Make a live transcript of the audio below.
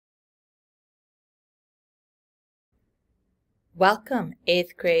Welcome,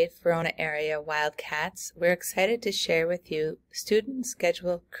 8th grade Verona area Wildcats. We're excited to share with you Student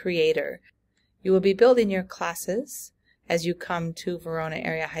Schedule Creator. You will be building your classes as you come to Verona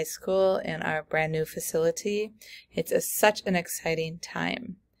Area High School in our brand new facility. It's such an exciting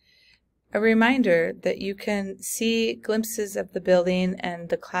time. A reminder that you can see glimpses of the building and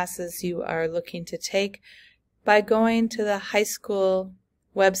the classes you are looking to take by going to the high school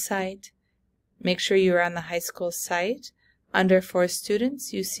website. Make sure you are on the high school site. Under For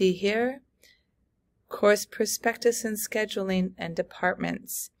Students, you see here, Course Prospectus and Scheduling and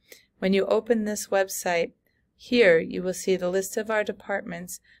Departments. When you open this website, here you will see the list of our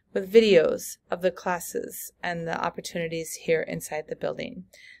departments with videos of the classes and the opportunities here inside the building.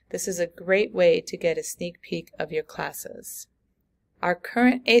 This is a great way to get a sneak peek of your classes. Our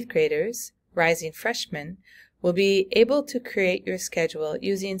current 8th graders, rising freshmen, will be able to create your schedule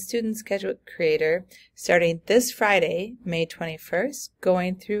using Student Schedule Creator starting this Friday, May 21st,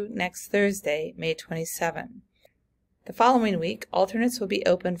 going through next Thursday, May 27. The following week, alternates will be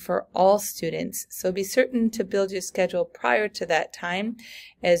open for all students, so be certain to build your schedule prior to that time,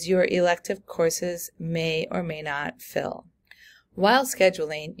 as your elective courses may or may not fill. While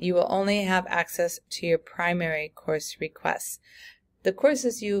scheduling, you will only have access to your primary course requests. The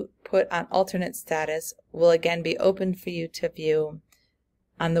courses you put on alternate status will again be open for you to view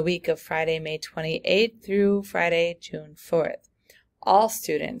on the week of Friday, May 28th through Friday, June 4th. All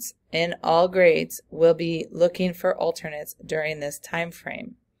students in all grades will be looking for alternates during this time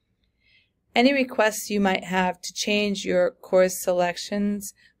frame. Any requests you might have to change your course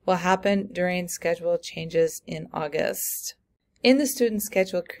selections will happen during schedule changes in August. In the Student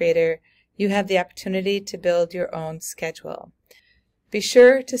Schedule Creator, you have the opportunity to build your own schedule. Be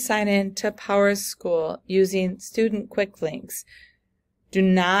sure to sign in to PowerSchool using Student Quick Links. Do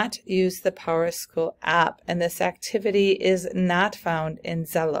not use the PowerSchool app, and this activity is not found in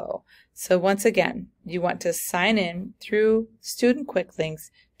Zello. So once again, you want to sign in through Student Quick Links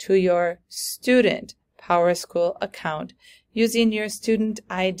to your student PowerSchool account using your student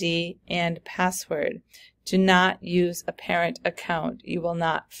ID and password. Do not use a parent account. You will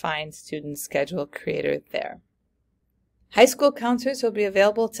not find Student Schedule Creator there. High school counselors will be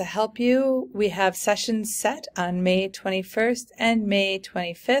available to help you. We have sessions set on May 21st and May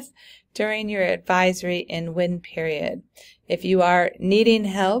 25th during your advisory and win period. If you are needing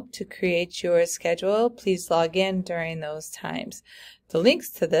help to create your schedule, please log in during those times. The links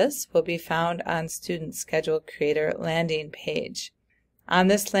to this will be found on Student Schedule Creator landing page. On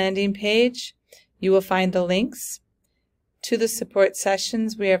this landing page, you will find the links to the support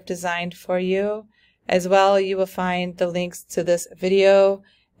sessions we have designed for you. As well, you will find the links to this video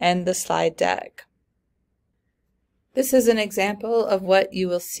and the slide deck. This is an example of what you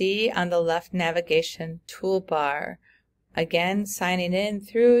will see on the left navigation toolbar. Again, signing in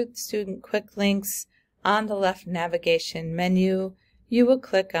through Student Quick Links on the left navigation menu, you will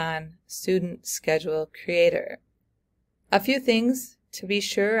click on Student Schedule Creator. A few things to be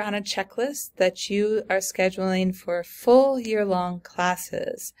sure on a checklist: that you are scheduling for full year-long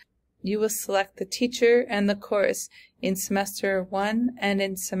classes. You will select the teacher and the course in semester 1 and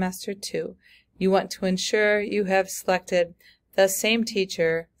in semester 2. You want to ensure you have selected the same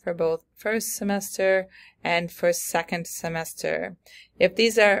teacher for both first semester and for second semester. If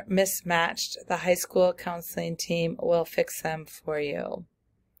these are mismatched, the high school counseling team will fix them for you.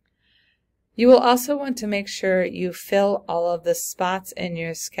 You will also want to make sure you fill all of the spots in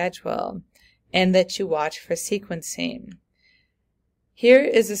your schedule and that you watch for sequencing. Here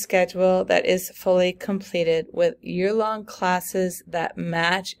is a schedule that is fully completed with year-long classes that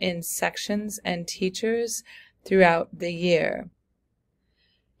match in sections and teachers throughout the year.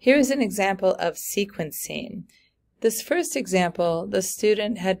 Here is an example of sequencing. This first example, the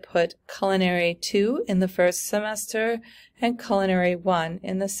student had put Culinary 2 in the first semester and Culinary 1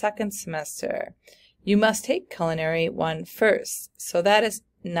 in the second semester. You must take Culinary 1 first, so that is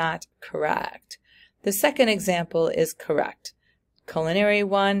not correct. The second example is correct. Culinary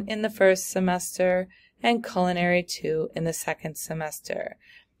 1 in the first semester and Culinary 2 in the second semester.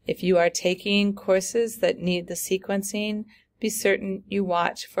 If you are taking courses that need the sequencing, be certain you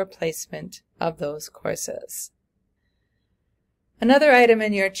watch for placement of those courses. Another item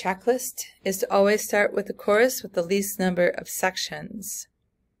in your checklist is to always start with the course with the least number of sections.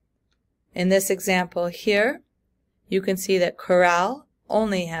 In this example here, you can see that chorale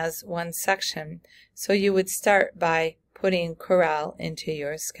only has one section, so you would start by putting chorale into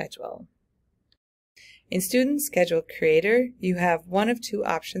your schedule. In Student Schedule Creator, you have one of two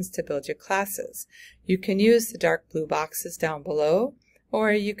options to build your classes. You can use the dark blue boxes down below,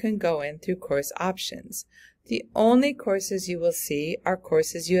 or you can go in through course options. The only courses you will see are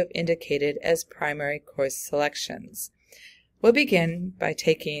courses you have indicated as primary course selections. We'll begin by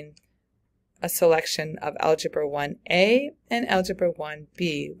taking a selection of Algebra 1A and Algebra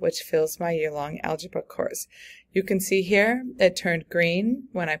 1B, which fills my year-long algebra course. You can see here it turned green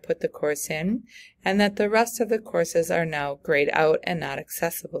when I put the course in, and that the rest of the courses are now grayed out and not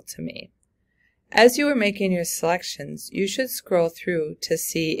accessible to me. As you are making your selections, you should scroll through to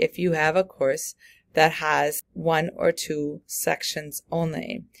see if you have a course that has 1 or 2 sections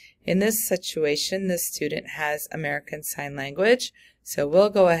only. In this situation, the student has American Sign Language, so we'll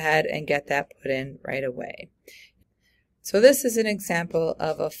go ahead and get that put in right away. So this is an example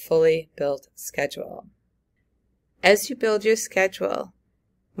of a fully built schedule. As you build your schedule,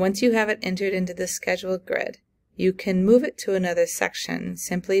 once you have it entered into the schedule grid, you can move it to another section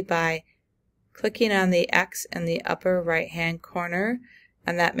simply by clicking on the X in the upper right-hand corner,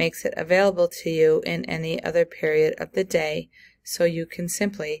 and that makes it available to you in any other period of the day, so you can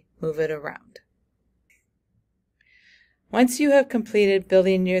simply move it around. Once you have completed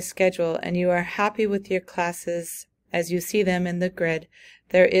building your schedule and you are happy with your classes as you see them in the grid,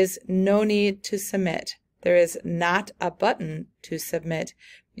 there is no need to submit. There is not a button to submit.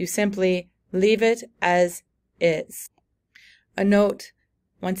 You simply leave it as is. A note,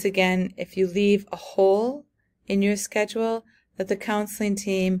 once again, if you leave a hole in your schedule, that the counseling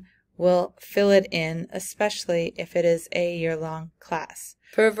team will fill it in, especially if it is a year-long class.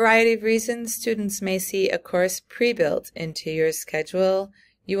 For a variety of reasons, students may see a course pre-built into your schedule.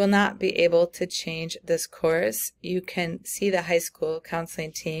 You will not be able to change this course. You can see the high school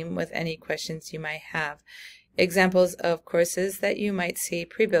counseling team with any questions you might have. Examples of courses that you might see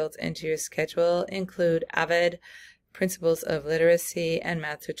pre-built into your schedule include AVID, Principles of Literacy, and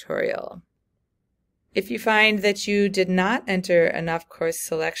Math Tutorial. If you find that you did not enter enough course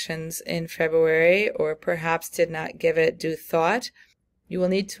selections in February, or perhaps did not give it due thought, you will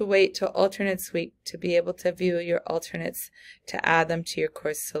need to wait till Alternates Week to be able to view your alternates to add them to your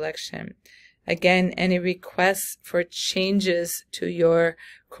course selection. Again, any requests for changes to your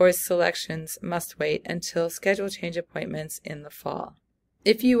course selections must wait until schedule change appointments in the fall.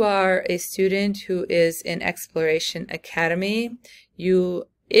 If you are a student who is in Exploration Academy,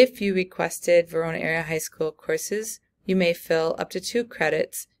 if you requested Verona Area High School courses, you may fill up to 2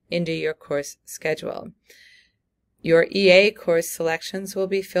 credits into your course schedule. Your EA course selections will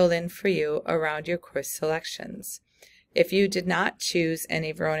be filled in for you around your course selections. If you did not choose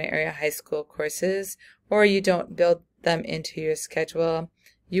any Verona Area High School courses, or you don't build them into your schedule,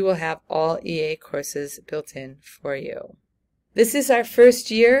 you will have all EA courses built in for you. This is our first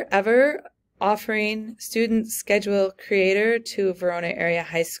year ever offering Student Schedule Creator to Verona Area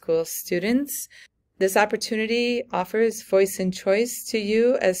High School students. This opportunity offers voice and choice to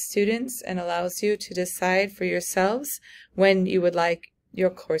you as students and allows you to decide for yourselves when you would like your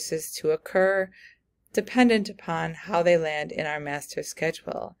courses to occur, dependent upon how they land in our master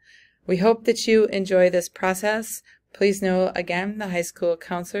schedule. We hope that you enjoy this process. Please know, again, the high school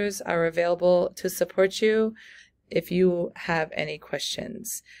counselors are available to support you if you have any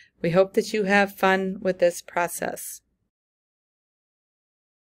questions. We hope that you have fun with this process.